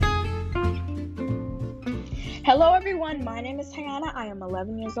Hello everyone, my name is Tiana. I am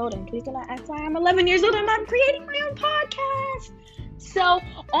 11 years old, and please do not ask why I'm 11 years old and I'm creating my own podcast. So,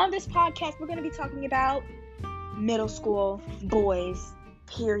 on this podcast, we're going to be talking about middle school, boys,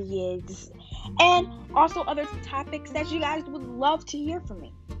 periods, and also other topics that you guys would love to hear from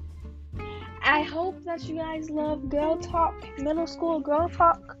me. I hope that you guys love girl talk, middle school girl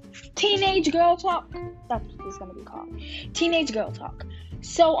talk, teenage girl talk. That's what it's going to be called. Teenage girl talk.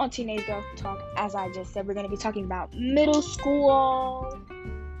 So on Teenage Girl Talk, as I just said, we're going to be talking about middle school,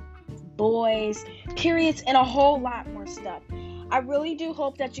 boys, periods, and a whole lot more stuff. I really do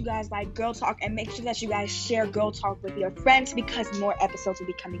hope that you guys like Girl Talk, and make sure that you guys share Girl Talk with your friends because more episodes will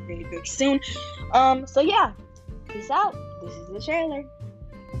be coming very, very soon. So yeah, peace out. This is the trailer.